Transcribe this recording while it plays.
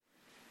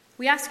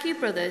We ask you,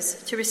 brothers,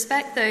 to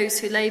respect those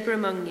who labour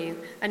among you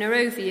and are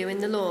over you in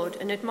the Lord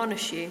and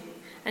admonish you,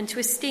 and to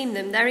esteem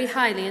them very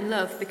highly in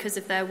love because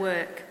of their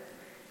work.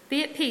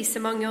 Be at peace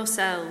among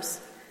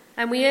yourselves.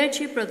 And we urge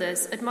you,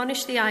 brothers,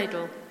 admonish the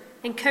idle,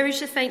 encourage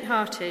the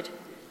faint-hearted,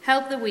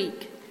 help the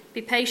weak,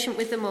 be patient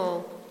with them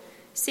all.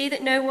 See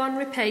that no one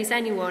repays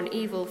anyone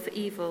evil for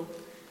evil,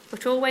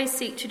 but always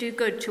seek to do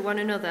good to one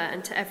another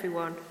and to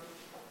everyone.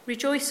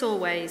 Rejoice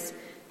always,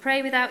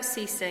 pray without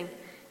ceasing,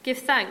 give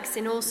thanks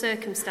in all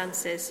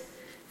circumstances,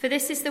 for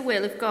this is the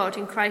will of God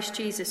in Christ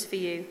Jesus for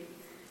you.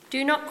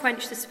 Do not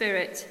quench the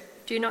Spirit,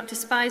 do not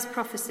despise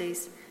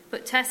prophecies,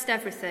 but test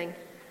everything.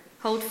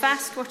 Hold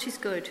fast what is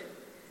good.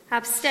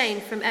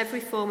 Abstain from every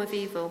form of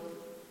evil.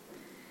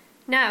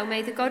 Now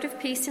may the God of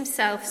peace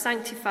himself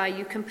sanctify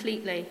you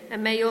completely,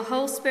 and may your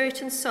whole spirit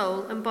and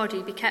soul and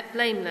body be kept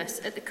blameless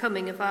at the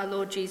coming of our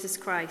Lord Jesus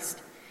Christ.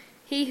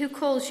 He who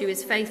calls you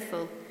is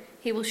faithful.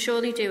 He will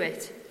surely do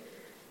it.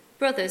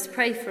 Brothers,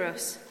 pray for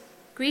us.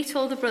 Greet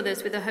all the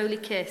brothers with a holy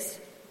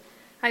kiss.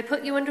 I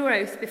put you under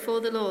oath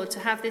before the Lord to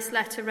have this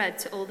letter read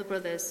to all the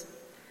brothers.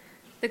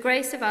 The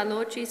grace of our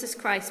Lord Jesus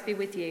Christ be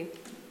with you.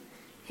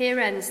 Here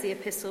ends the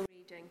epistle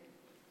reading.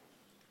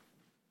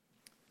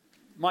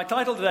 My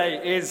title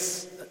today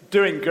is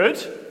Doing Good,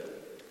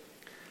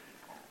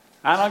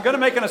 and I'm going to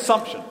make an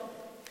assumption,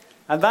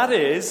 and that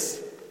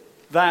is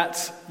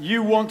that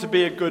you want to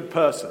be a good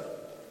person.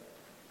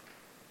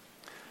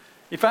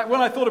 In fact,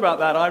 when I thought about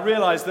that, I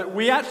realized that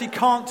we actually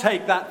can't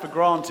take that for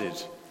granted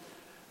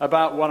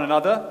about one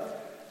another.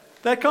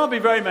 There can't be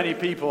very many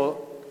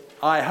people,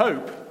 I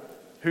hope,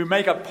 who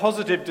make a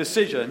positive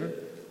decision,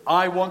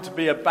 I want to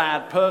be a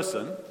bad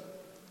person.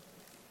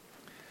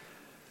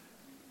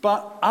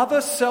 But other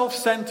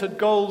self-centered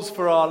goals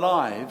for our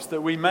lives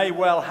that we may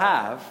well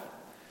have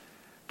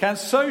can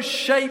so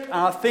shape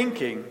our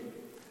thinking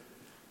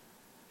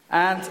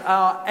and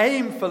our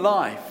aim for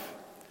life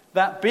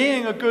that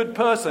being a good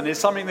person is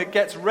something that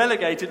gets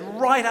relegated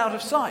right out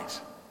of sight.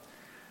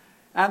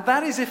 And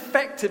that is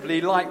effectively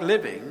like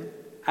living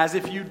as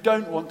if you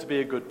don't want to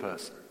be a good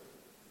person.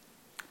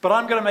 But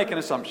I'm going to make an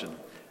assumption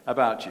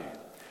about you,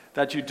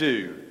 that you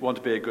do want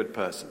to be a good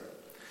person.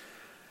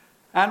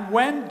 And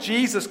when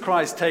Jesus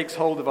Christ takes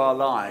hold of our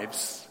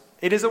lives,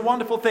 it is a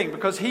wonderful thing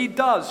because he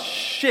does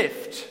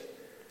shift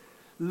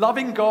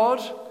loving God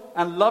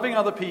and loving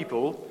other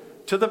people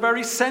to the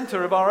very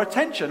center of our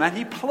attention. And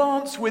he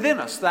plants within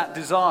us that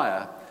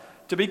desire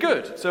to be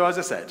good. So as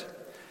I said,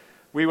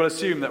 we will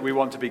assume that we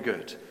want to be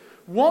good.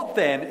 What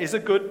then is a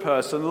good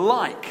person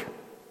like?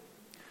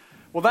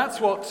 Well,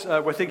 that's what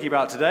we're thinking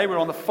about today. We're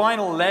on the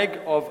final leg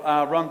of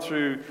our run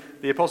through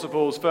the Apostle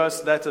Paul's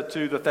first letter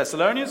to the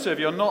Thessalonians. So if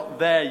you're not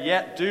there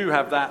yet, do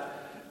have that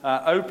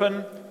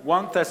open.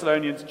 1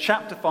 Thessalonians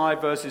chapter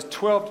 5, verses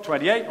 12 to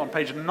 28 on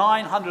page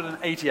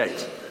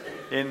 988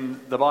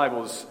 in the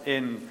Bibles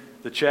in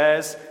the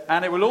chairs.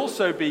 And it will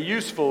also be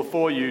useful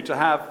for you to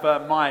have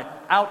my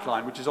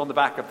outline, which is on the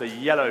back of the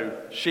yellow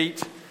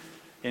sheet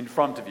in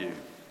front of you.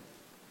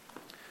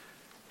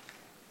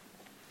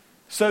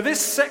 So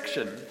this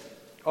section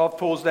of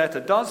Paul's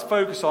letter does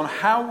focus on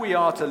how we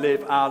are to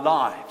live our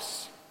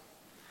lives.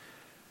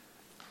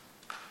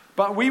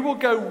 But we will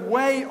go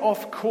way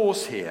off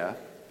course here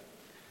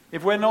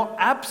if we're not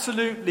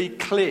absolutely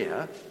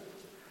clear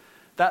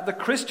that the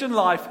Christian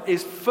life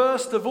is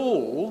first of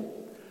all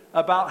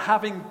about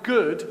having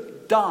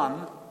good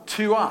done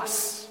to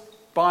us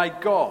by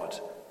God.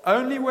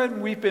 Only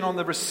when we've been on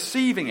the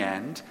receiving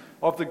end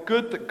of the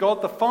good that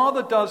God the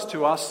Father does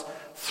to us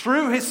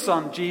through his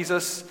Son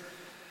Jesus,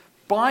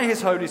 by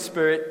his Holy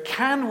Spirit,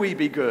 can we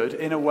be good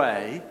in a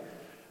way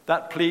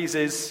that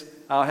pleases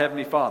our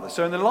Heavenly Father.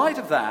 So in the light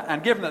of that,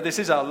 and given that this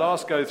is our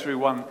last go through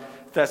 1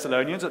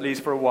 Thessalonians, at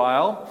least for a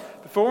while,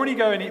 before we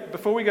go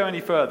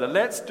any further,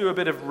 let's do a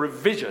bit of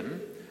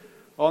revision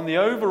on the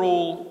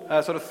overall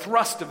sort of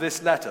thrust of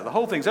this letter. The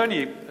whole thing's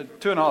only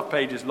 2.5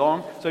 pages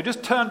long, so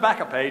just turn back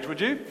a page,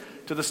 would you,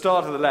 to the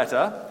start of the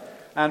letter,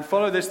 and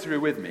follow this through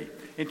with me.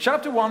 In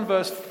chapter 1,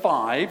 verse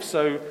 5,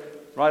 so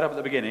right up at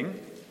the beginning,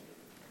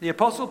 the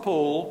Apostle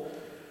Paul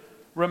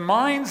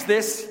reminds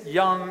this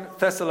young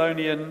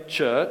Thessalonian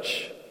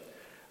church,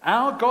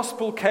 our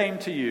gospel came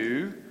to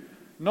you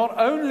not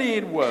only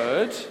in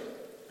word,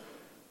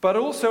 but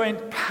also in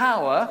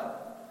power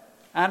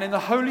and in the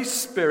Holy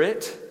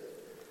Spirit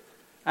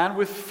and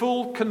with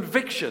full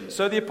conviction.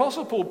 So the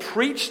Apostle Paul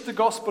preached the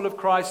gospel of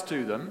Christ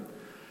to them,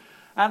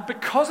 and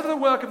because of the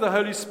work of the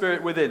Holy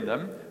Spirit within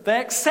them, they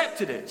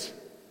accepted it.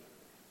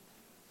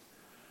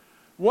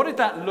 What did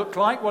that look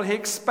like? Well, he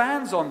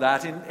expands on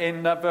that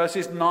in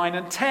verses 9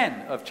 and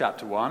 10 of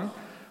chapter 1,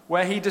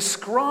 where he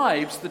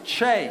describes the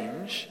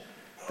change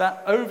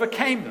that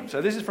overcame them. So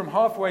this is from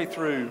halfway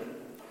through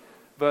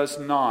verse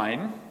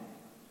 9.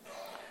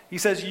 He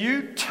says,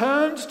 you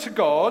turned to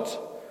God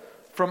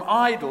from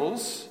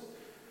idols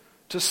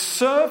to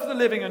serve the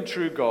living and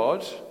true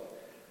God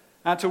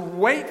and to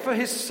wait for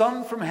his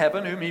Son from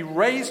heaven, whom he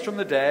raised from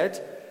the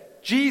dead,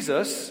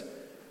 Jesus,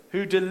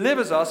 who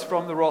delivers us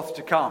from the wrath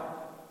to come.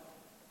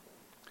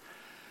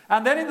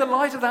 And then in the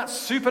light of that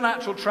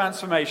supernatural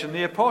transformation,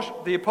 the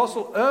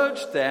apostle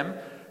urged them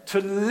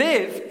to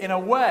live in a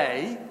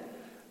way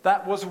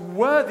that was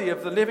worthy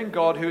of the living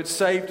God who had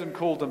saved and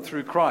called them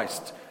through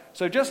Christ.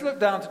 So just look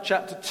down to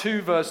chapter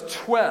 2, verse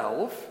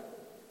 12,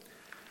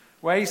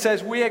 where he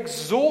says, "We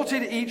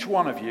exhorted each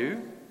one of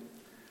you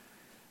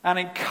and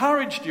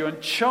encouraged you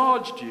and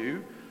charged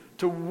you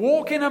to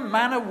walk in a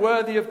manner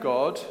worthy of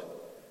God,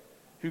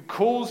 who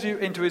calls you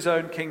into his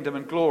own kingdom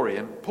and glory."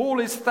 And Paul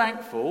is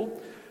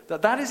thankful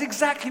that that is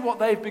exactly what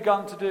they've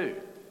begun to do.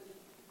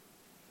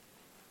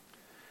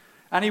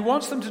 And he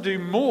wants them to do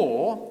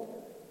more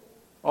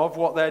of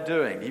what they're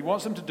doing. He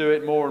wants them to do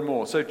it more and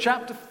more. So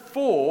chapter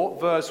 4,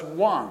 verse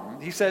 1,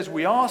 he says,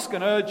 "We ask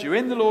and urge you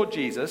in the Lord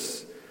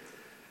Jesus,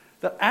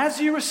 that as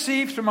you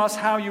received from us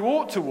how you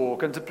ought to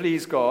walk and to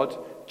please God,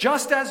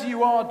 just as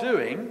you are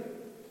doing,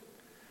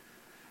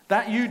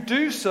 that you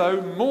do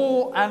so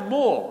more and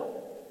more."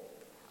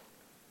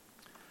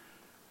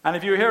 And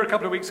if you were here a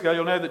couple of weeks ago,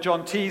 you'll know that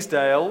John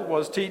Teasdale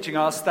was teaching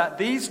us that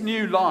these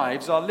new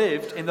lives are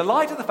lived in the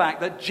light of the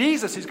fact that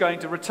Jesus is going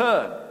to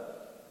return.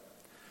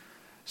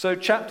 So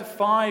chapter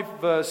 5,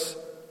 verse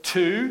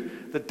 2,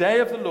 "The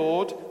day of the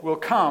Lord will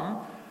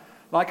come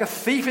like a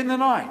thief in the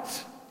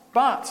night.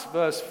 But,"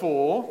 verse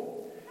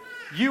 4,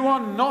 "you are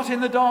not in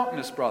the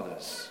darkness,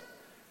 brothers,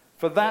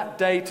 for that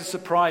day to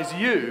surprise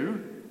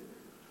you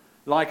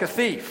like a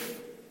thief."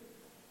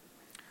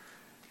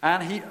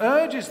 And he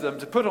urges them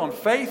to put on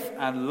faith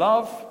and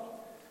love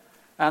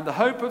and the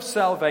hope of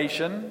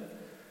salvation.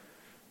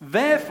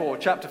 Therefore,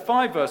 chapter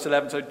 5, verse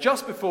 11, so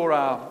just before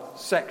our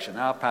section,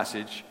 our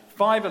passage,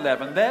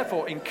 5:11,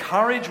 "Therefore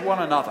encourage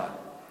one another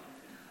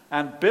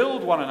and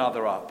build one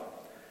another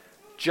up,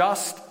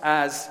 just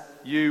as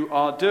you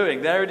are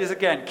doing." There it is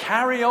again.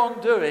 Carry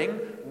on doing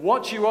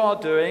what you are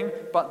doing,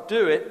 but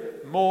do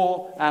it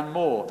more and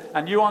more.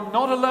 And you are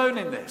not alone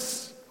in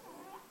this.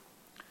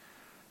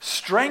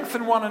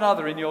 Strengthen one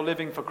another in your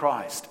living for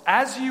Christ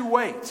as you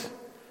wait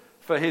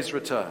for his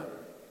return.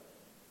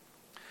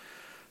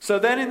 So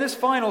then in this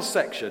final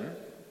section,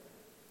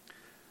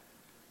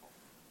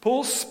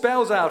 Paul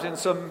spells out in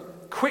some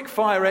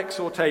quick-fire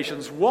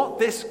exhortations what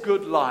this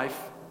good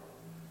life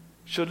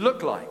should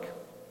look like.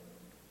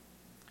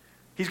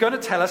 He's going to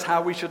tell us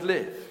how we should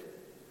live.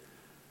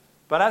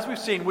 But as we've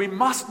seen, we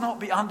must not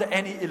be under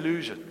any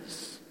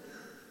illusions.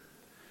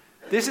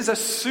 This is a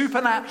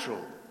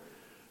supernatural,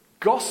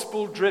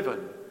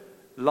 gospel-driven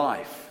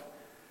life.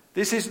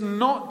 This is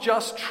not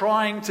just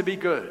trying to be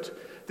good.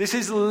 This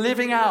is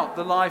living out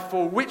the life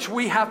for which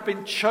we have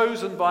been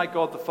chosen by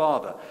God the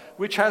Father,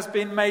 which has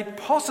been made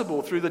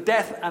possible through the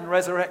death and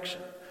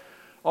resurrection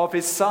of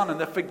his Son and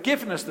the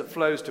forgiveness that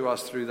flows to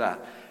us through that,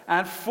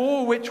 and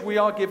for which we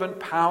are given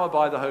power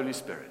by the Holy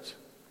Spirit.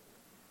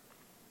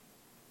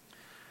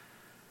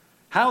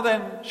 How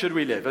then should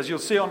we live? As you'll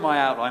see on my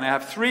outline, I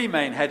have three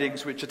main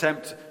headings which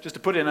attempt just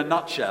to put in a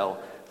nutshell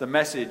the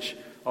message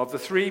of the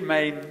three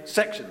main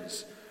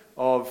sections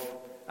of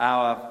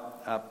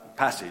our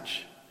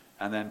passage.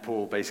 And then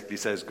Paul basically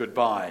says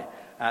goodbye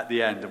at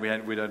the end,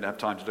 and we don't have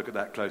time to look at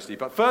that closely.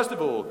 But first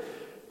of all,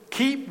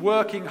 keep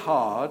working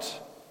hard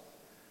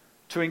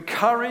to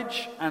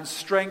encourage and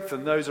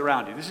strengthen those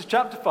around you. This is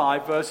chapter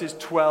 5, verses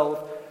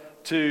 12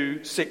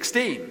 to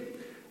 16.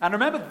 And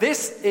remember,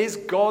 this is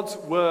God's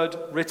word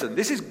written.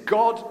 This is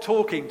God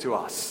talking to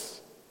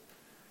us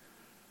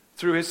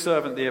through his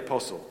servant, the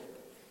apostle.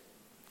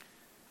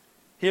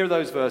 Here are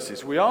those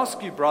verses. "We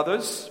ask you,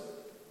 brothers,"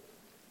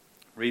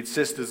 read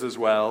sisters as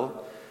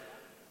well,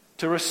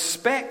 "to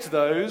respect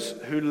those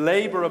who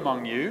labor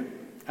among you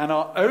and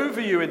are over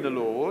you in the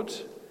Lord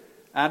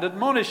and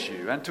admonish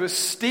you, and to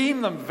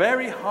esteem them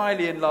very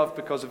highly in love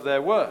because of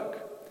their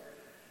work.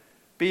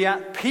 Be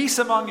at peace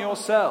among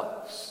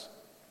yourselves.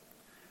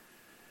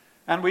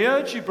 And we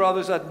urge you,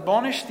 brothers,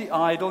 admonish the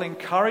idle,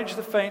 encourage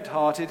the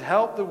faint-hearted,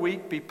 help the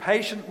weak, be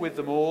patient with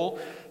them all.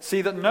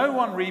 See that no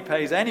one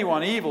repays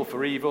anyone evil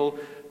for evil,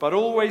 but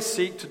always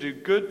seek to do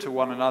good to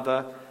one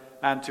another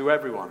and to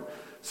everyone."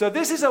 So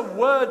this is a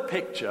word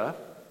picture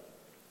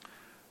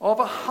of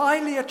a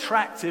highly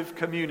attractive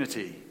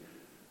community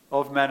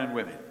of men and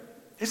women.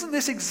 Isn't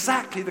this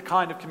exactly the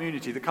kind of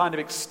community, the kind of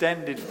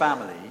extended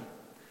family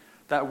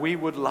that we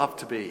would love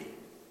to be?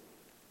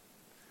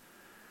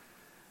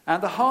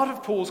 And the heart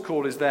of Paul's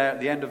call is there at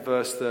the end of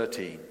verse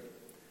 13.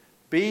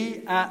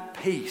 Be at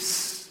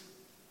peace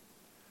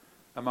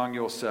among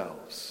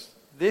yourselves.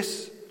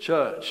 This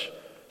church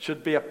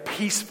should be a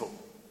peaceful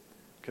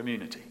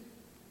community.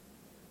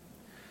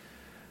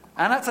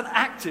 And that's an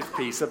active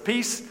peace, a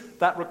peace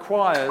that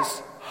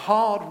requires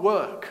hard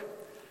work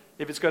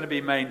if it's going to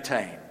be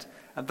maintained.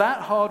 And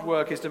that hard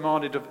work is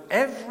demanded of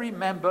every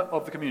member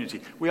of the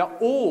community. We are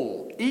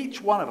all,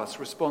 each one of us,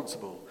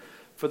 responsible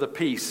for the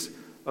peace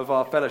of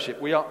our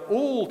fellowship. We are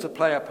all to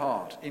play a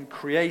part in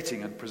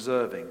creating and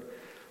preserving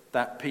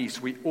that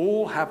peace. We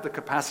all have the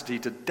capacity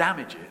to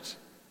damage it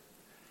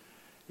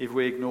if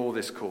we ignore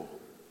this call.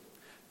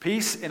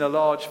 Peace in a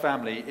large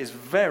family is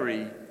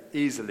very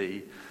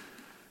easily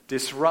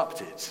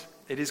disrupted.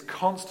 It is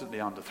constantly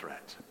under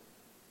threat.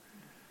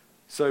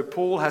 So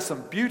Paul has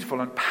some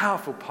beautiful and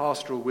powerful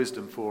pastoral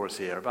wisdom for us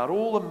here about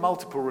all the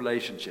multiple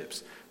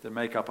relationships that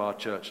make up our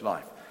church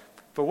life.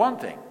 For one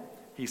thing,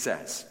 he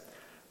says,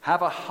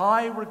 have a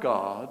high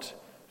regard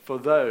for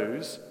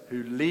those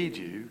who lead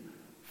you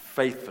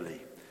faithfully.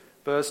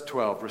 Verse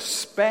 12,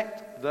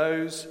 respect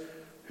those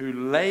who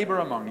labor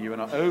among you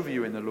and are over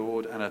you in the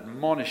Lord and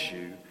admonish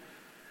you.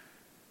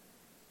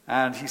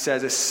 And he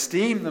says,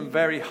 esteem them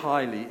very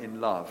highly in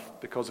love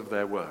because of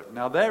their work.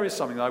 Now, there is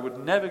something I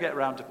would never get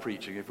around to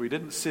preaching if we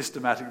didn't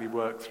systematically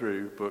work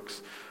through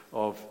books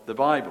of the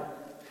Bible.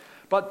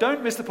 But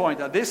don't miss the point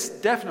that this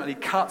definitely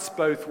cuts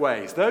both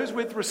ways. Those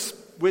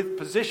with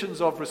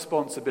positions of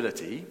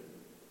responsibility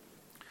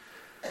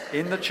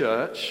in the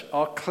church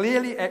are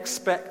clearly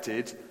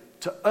expected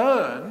to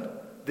earn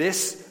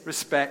this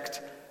respect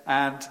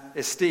and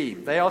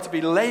esteem. They are to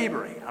be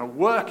laboring and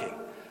working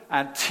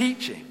and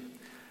teaching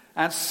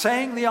and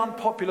saying the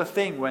unpopular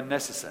thing when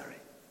necessary.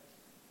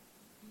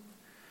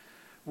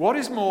 What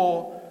is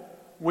more,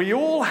 we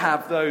all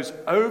have those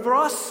over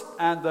us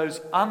and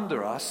those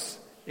under us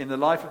in the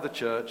life of the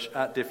church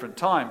at different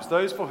times.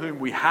 Those for whom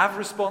we have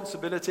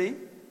responsibility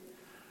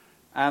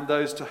and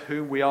those to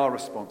whom we are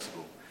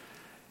responsible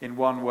in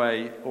one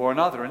way or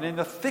another. And in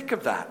the thick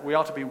of that, we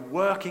are to be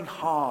working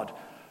hard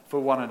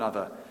for one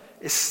another,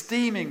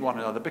 esteeming one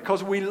another,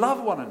 because we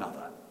love one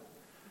another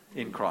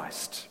in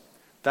Christ.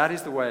 That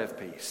is the way of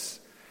peace.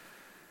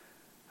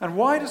 And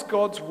why does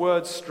God's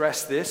word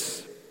stress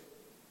this?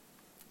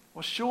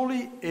 Well,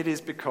 surely it is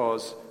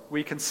because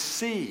we can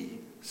see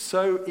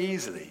so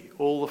easily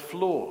all the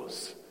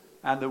flaws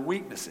and the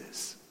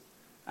weaknesses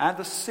and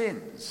the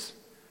sins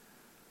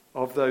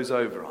of those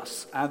over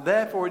us. And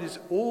therefore it is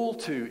all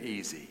too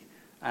easy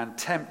and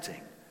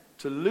tempting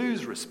to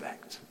lose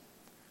respect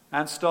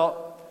and start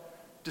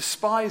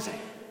despising,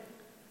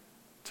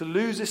 to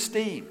lose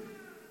esteem,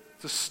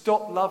 to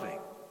stop loving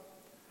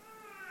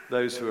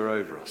those who are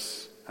over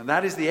us. And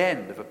that is the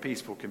end of a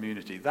peaceful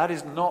community. That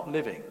is not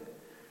living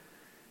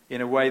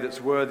in a way that's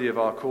worthy of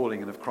our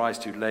calling and of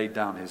Christ who laid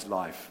down his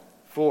life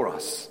for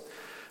us.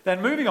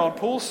 Then moving on,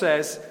 Paul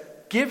says,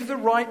 give the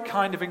right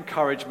kind of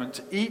encouragement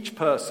to each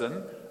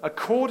person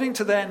according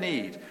to their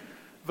need.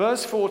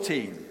 Verse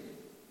 14,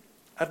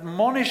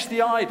 admonish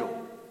the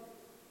idle,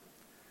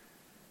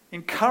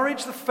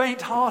 encourage the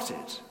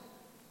faint-hearted,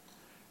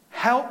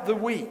 help the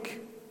weak,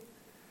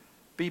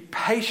 be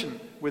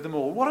patient with them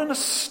all. What an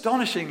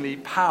astonishingly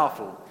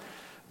powerful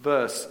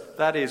verse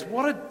that is.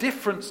 What a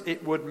difference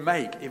it would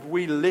make if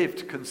we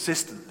lived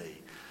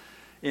consistently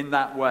in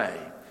that way.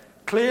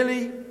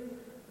 Clearly,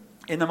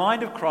 in the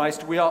mind of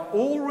Christ, we are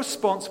all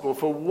responsible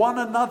for one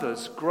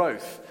another's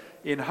growth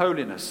in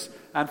holiness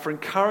and for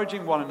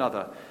encouraging one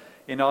another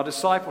in our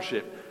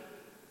discipleship.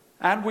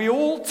 And we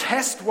all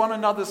test one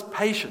another's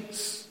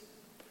patience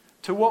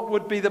to what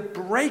would be the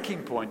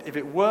breaking point if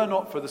it were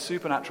not for the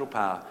supernatural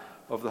power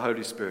of the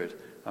Holy Spirit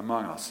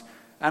among us.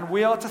 And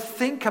we are to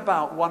think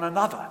about one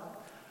another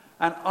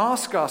and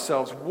ask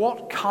ourselves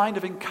what kind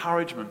of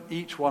encouragement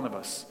each one of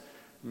us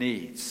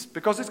needs,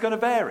 because it's going to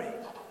vary.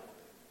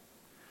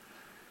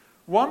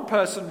 One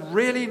person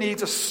really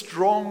needs a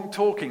strong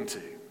talking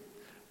to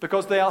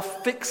because they are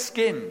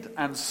thick-skinned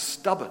and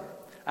stubborn,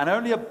 and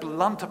only a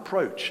blunt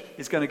approach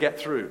is going to get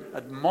through.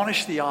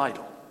 Admonish the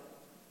idle.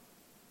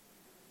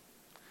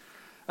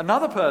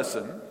 Another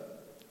person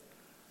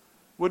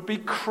would be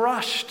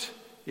crushed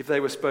if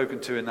they were spoken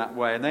to in that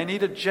way, and they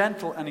need a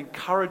gentle and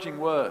encouraging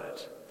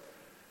word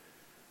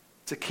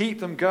to keep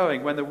them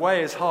going when the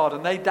way is hard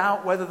and they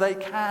doubt whether they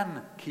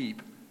can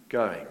keep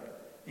going.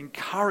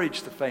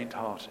 Encourage the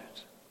faint-hearted.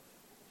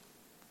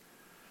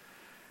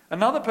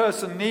 Another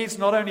person needs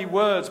not only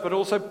words but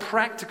also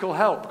practical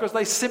help because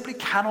they simply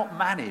cannot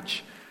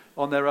manage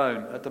on their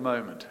own at the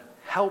moment.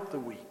 Help the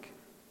weak.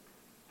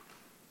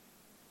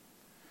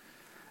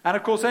 And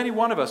of course, any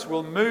one of us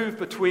will move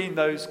between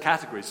those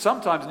categories,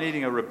 sometimes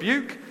needing a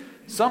rebuke,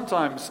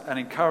 sometimes an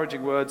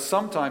encouraging word,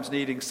 sometimes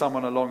needing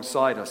someone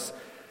alongside us,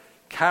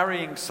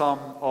 carrying some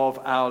of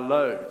our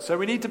load. So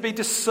we need to be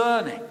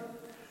discerning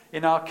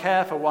in our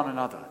care for one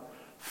another,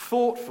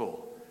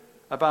 thoughtful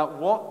about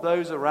what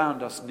those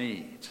around us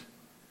need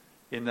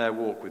in their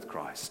walk with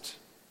Christ.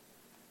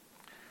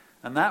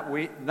 And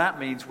that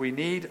means we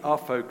need our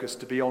focus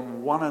to be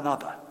on one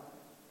another,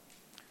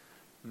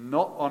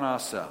 not on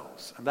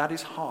ourselves. And that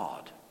is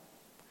hard.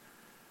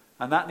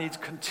 And that needs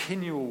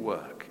continual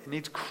work. It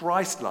needs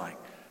Christ-like,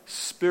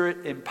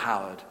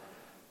 Spirit-empowered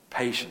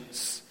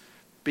patience.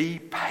 Be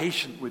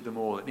patient with them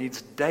all. It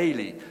needs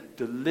daily,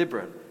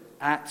 deliberate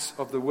acts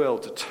of the will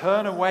to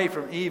turn away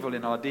from evil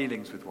in our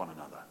dealings with one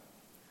another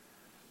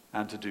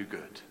and to do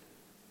good.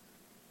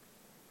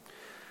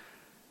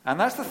 And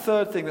that's the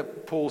third thing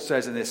that Paul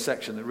says in this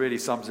section that really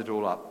sums it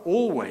all up.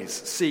 Always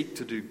seek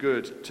to do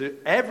good to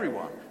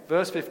everyone.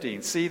 Verse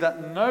 15, see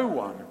that no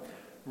one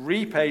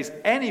repays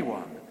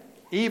anyone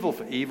evil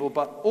for evil,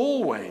 but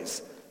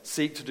always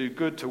seek to do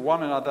good to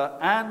one another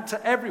and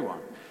to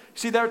everyone.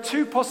 See, there are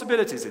two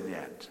possibilities in the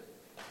end.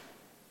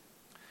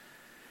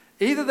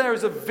 Either there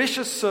is a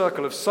vicious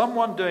circle of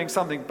someone doing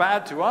something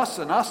bad to us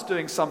and us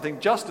doing something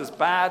just as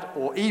bad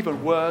or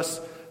even worse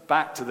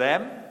back to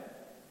them,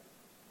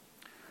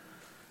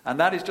 and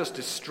that is just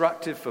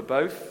destructive for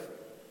both,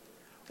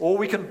 or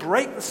we can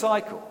break the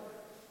cycle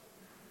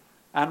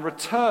and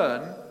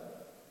return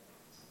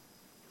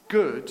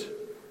good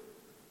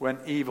when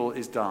evil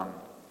is done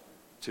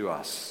to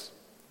us.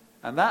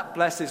 And that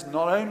blesses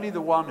not only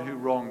the one who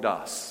wronged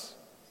us,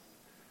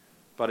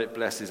 but it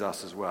blesses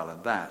us as well.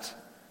 And that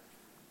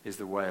is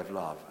the way of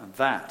love. And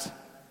that,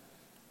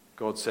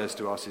 God says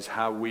to us, is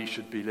how we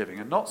should be living.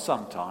 And not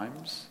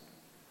sometimes,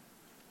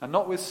 and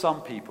not with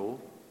some people,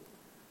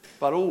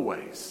 but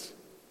always,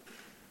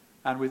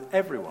 and with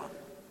everyone.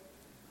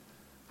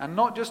 And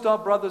not just our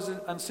brothers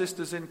and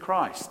sisters in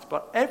Christ,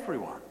 but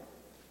everyone.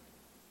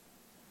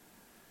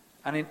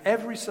 And in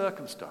every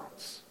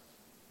circumstance.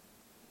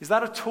 Is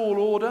that a tall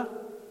order?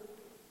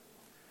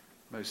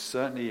 Most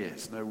certainly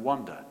is. No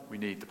wonder we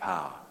need the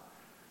power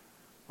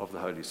of the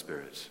Holy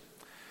Spirit.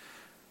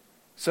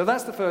 So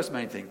that's the first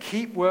main thing.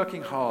 Keep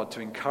working hard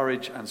to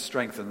encourage and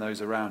strengthen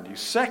those around you.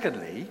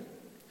 Secondly,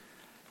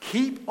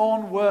 keep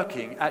on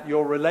working at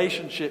your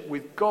relationship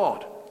with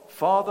God,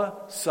 Father,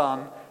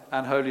 Son,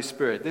 and Holy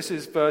Spirit. This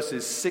is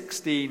verses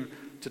 16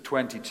 to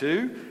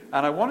 22.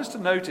 And I want us to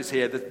notice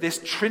here that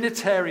this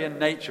Trinitarian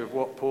nature of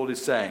what Paul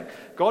is saying.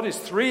 God is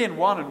 3 in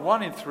 1 and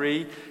 1 in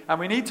 3, and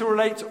we need to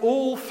relate to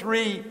all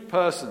 3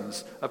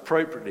 persons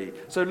appropriately.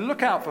 So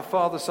look out for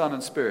Father, Son,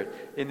 and Spirit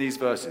in these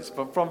verses.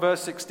 From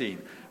verse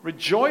 16.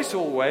 Rejoice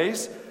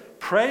always,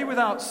 pray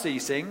without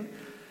ceasing,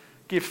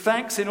 give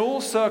thanks in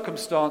all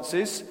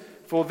circumstances,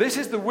 for this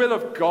is the will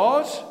of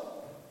God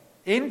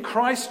in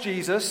Christ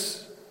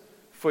Jesus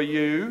for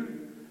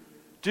you.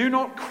 Do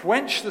not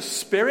quench the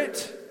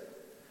Spirit.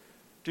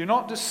 Do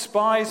not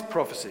despise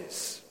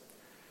prophecies,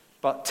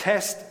 but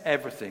test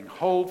everything.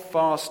 Hold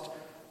fast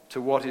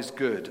to what is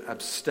good.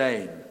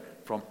 Abstain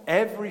from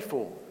every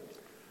form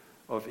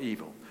of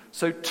evil.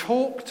 So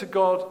talk to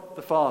God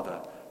the Father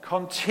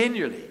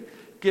continually,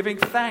 giving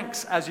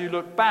thanks as you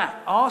look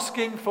back,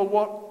 asking for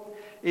what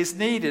is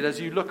needed as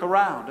you look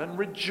around, and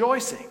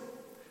rejoicing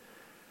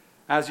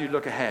as you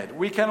look ahead.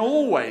 We can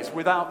always,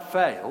 without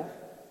fail,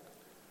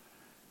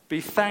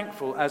 be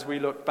thankful as we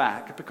look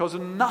back, because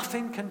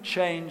nothing can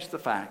change the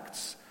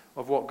facts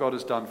of what God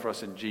has done for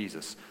us in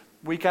Jesus.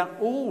 We can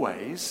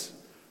always,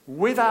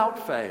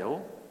 without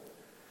fail,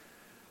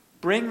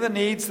 bring the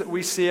needs that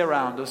we see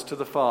around us to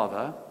the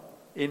Father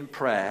in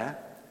prayer,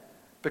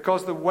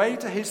 because the way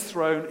to his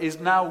throne is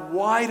now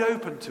wide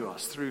open to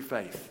us through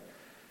faith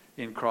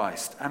in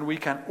Christ. And we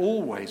can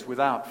always,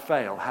 without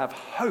fail, have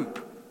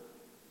hope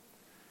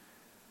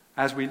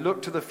as we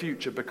look to the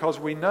future, because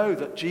we know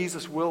that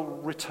Jesus will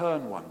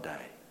return one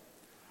day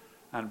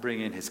and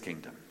bring in his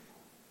kingdom.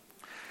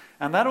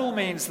 And that all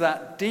means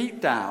that deep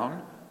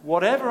down,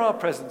 whatever our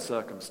present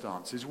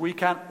circumstances, we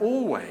can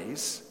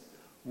always,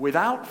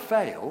 without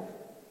fail,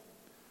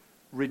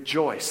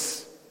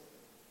 rejoice.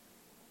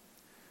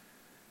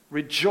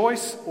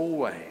 Rejoice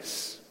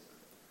always.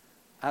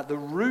 At the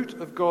root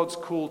of God's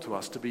call to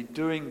us to be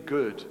doing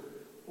good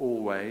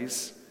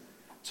always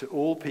to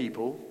all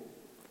people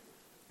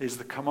is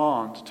the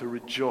command to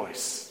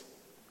rejoice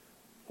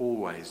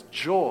always.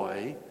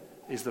 Joy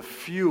is the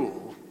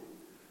fuel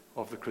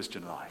of the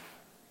Christian life.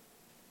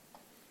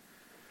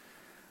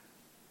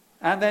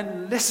 And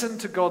then listen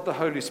to God the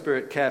Holy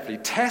Spirit carefully.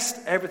 Test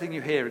everything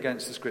you hear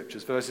against the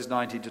Scriptures, verses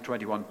 19 to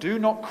 21. Do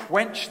not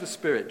quench the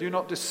Spirit. Do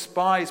not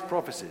despise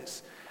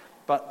prophecies,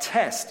 but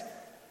test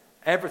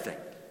everything.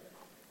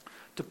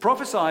 To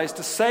prophesy is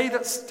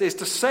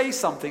to say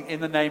something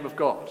in the name of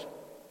God.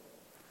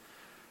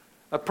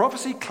 A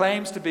prophecy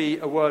claims to be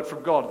a word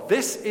from God.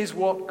 This is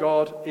what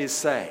God is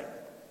saying.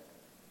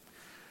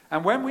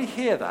 And when we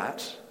hear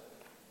that,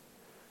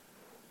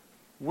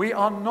 we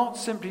are not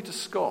simply to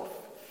scoff,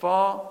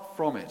 far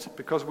from it,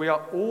 because we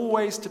are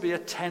always to be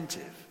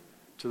attentive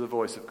to the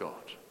voice of God.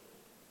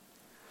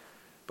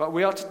 But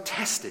we are to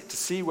test it to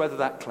see whether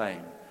that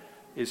claim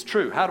is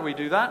true. How do we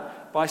do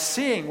that? By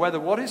seeing whether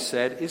what is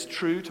said is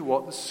true to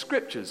what the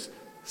Scriptures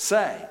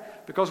say.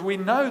 Because we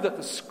know that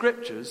the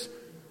Scriptures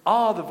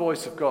are the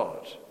voice of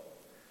God.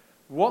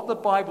 What the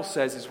Bible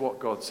says is what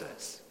God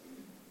says.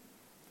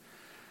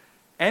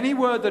 Any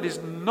word that is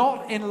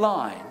not in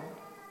line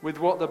with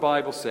what the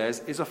Bible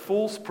says is a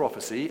false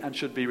prophecy and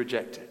should be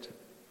rejected.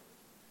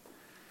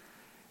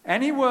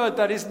 Any word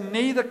that is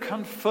neither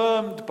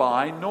confirmed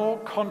by nor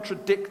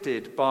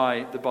contradicted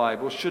by the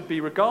Bible should be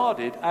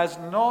regarded as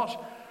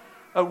not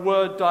a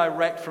word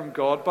direct from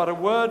God, but a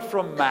word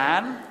from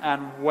man,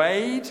 and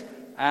weighed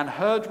and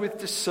heard with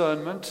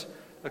discernment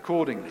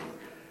accordingly.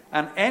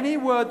 And any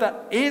word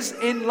that is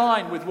in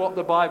line with what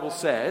the Bible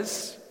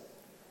says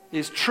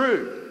is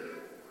true.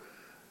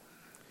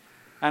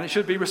 And it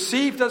should be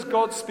received as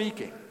God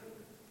speaking.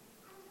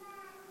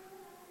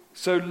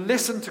 So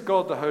listen to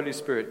God the Holy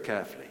Spirit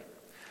carefully.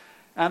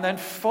 And then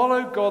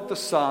follow God the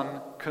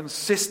Son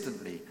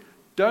consistently.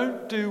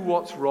 Don't do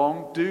what's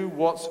wrong, do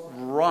what's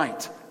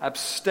right.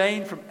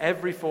 Abstain from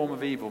every form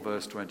of evil,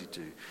 verse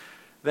 22.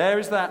 There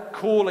is that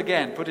call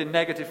again, put in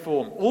negative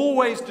form.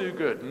 Always do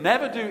good,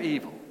 never do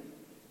evil.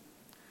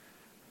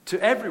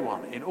 To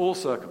everyone in all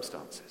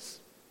circumstances.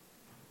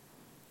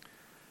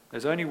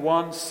 There's only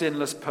one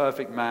sinless,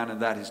 perfect man,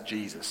 and that is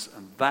Jesus.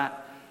 And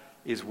that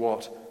is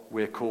what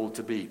we're called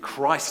to be,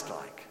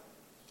 Christ-like.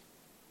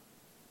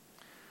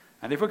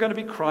 And if we're going to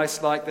be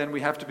Christ-like, then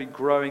we have to be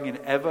growing in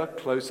ever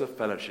closer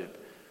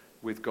fellowship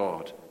with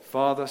God,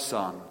 Father,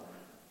 Son,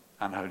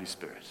 and Holy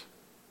Spirit.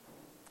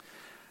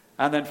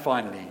 And then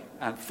finally,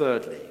 and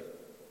thirdly,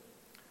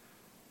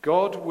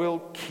 God will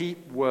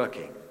keep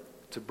working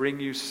to bring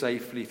you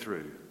safely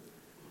through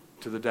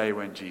to the day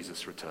when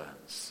Jesus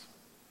returns.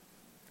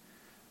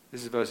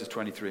 This is verses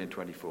 23 and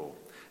 24.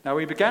 Now,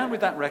 we began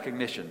with that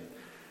recognition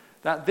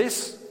that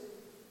this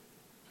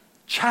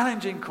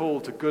challenging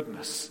call to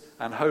goodness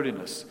and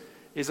holiness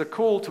is a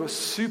call to a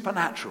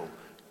supernatural,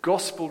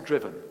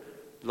 gospel-driven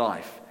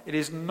life. It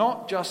is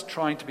not just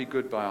trying to be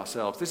good by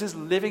ourselves. This is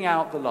living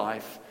out the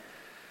life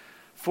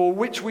for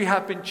which we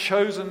have been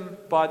chosen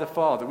by the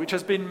Father, which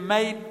has been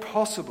made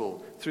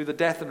possible through the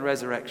death and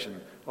resurrection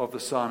of the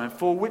Son, and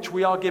for which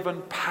we are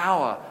given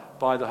power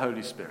by the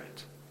Holy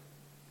Spirit.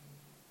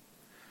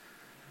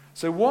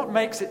 So what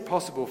makes it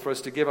possible for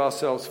us to give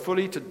ourselves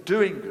fully to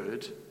doing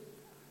good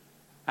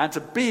and to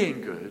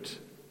being good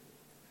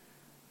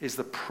is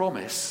the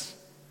promise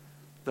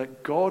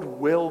that God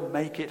will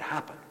make it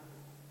happen.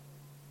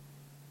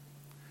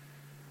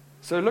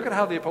 So look at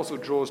how the apostle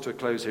draws to a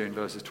close here in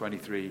verses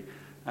 23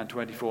 and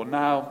 24.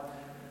 Now,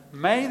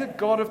 may the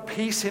God of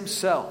peace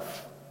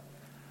himself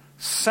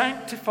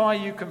sanctify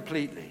you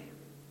completely,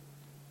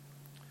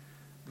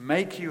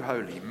 make you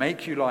holy,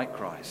 make you like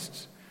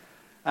Christ,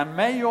 and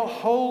may your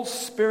whole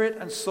spirit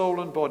and soul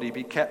and body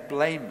be kept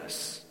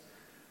blameless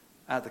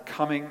at the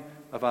coming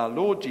of our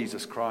Lord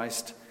Jesus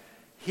Christ.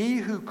 He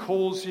who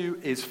calls you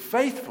is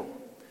faithful.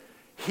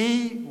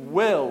 He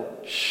will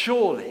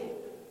surely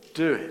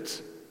do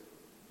it.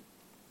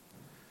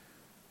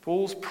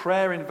 Paul's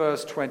prayer in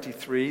verse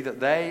 23 that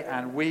they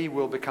and we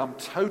will become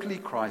totally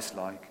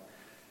Christ-like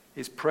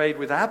is prayed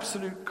with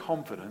absolute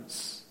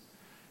confidence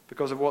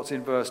because of what's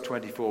in verse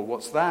 24.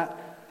 What's that?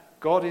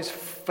 God is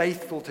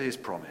faithful to his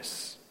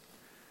promise,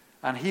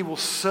 and he will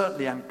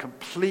certainly and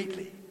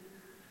completely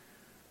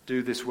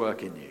do this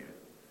work in you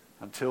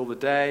until the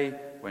day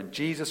when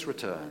Jesus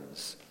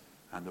returns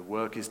and the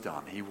work is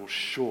done. He will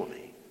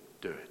surely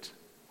do it.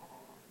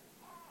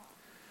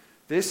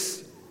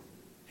 This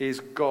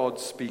is God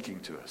speaking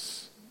to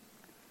us.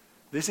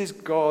 This is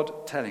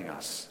God telling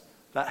us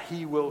that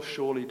he will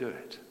surely do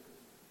it.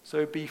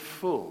 So be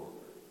full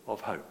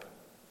of hope.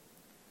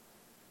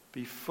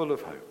 Be full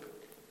of hope.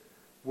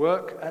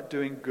 Work at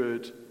doing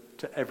good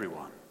to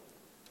everyone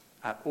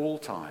at all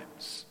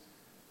times,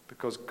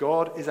 because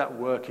God is at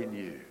work in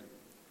you,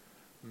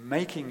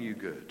 making you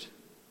good,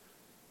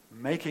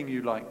 making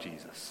you like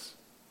Jesus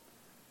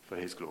for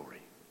his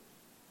glory.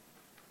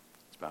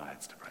 Let's bow our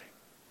heads to pray.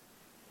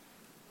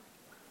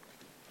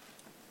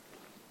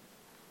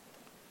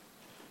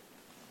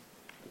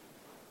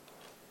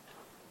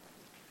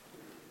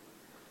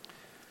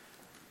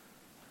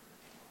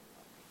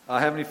 Our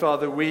Heavenly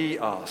Father, we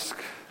ask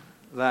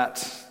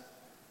that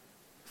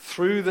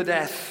through the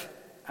death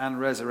and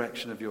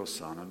resurrection of your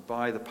Son and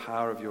by the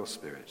power of your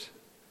Spirit,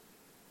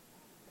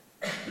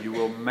 you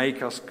will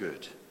make us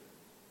good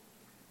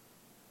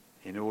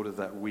in order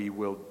that we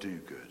will do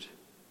good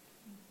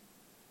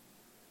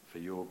for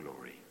your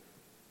glory.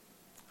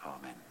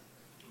 Amen.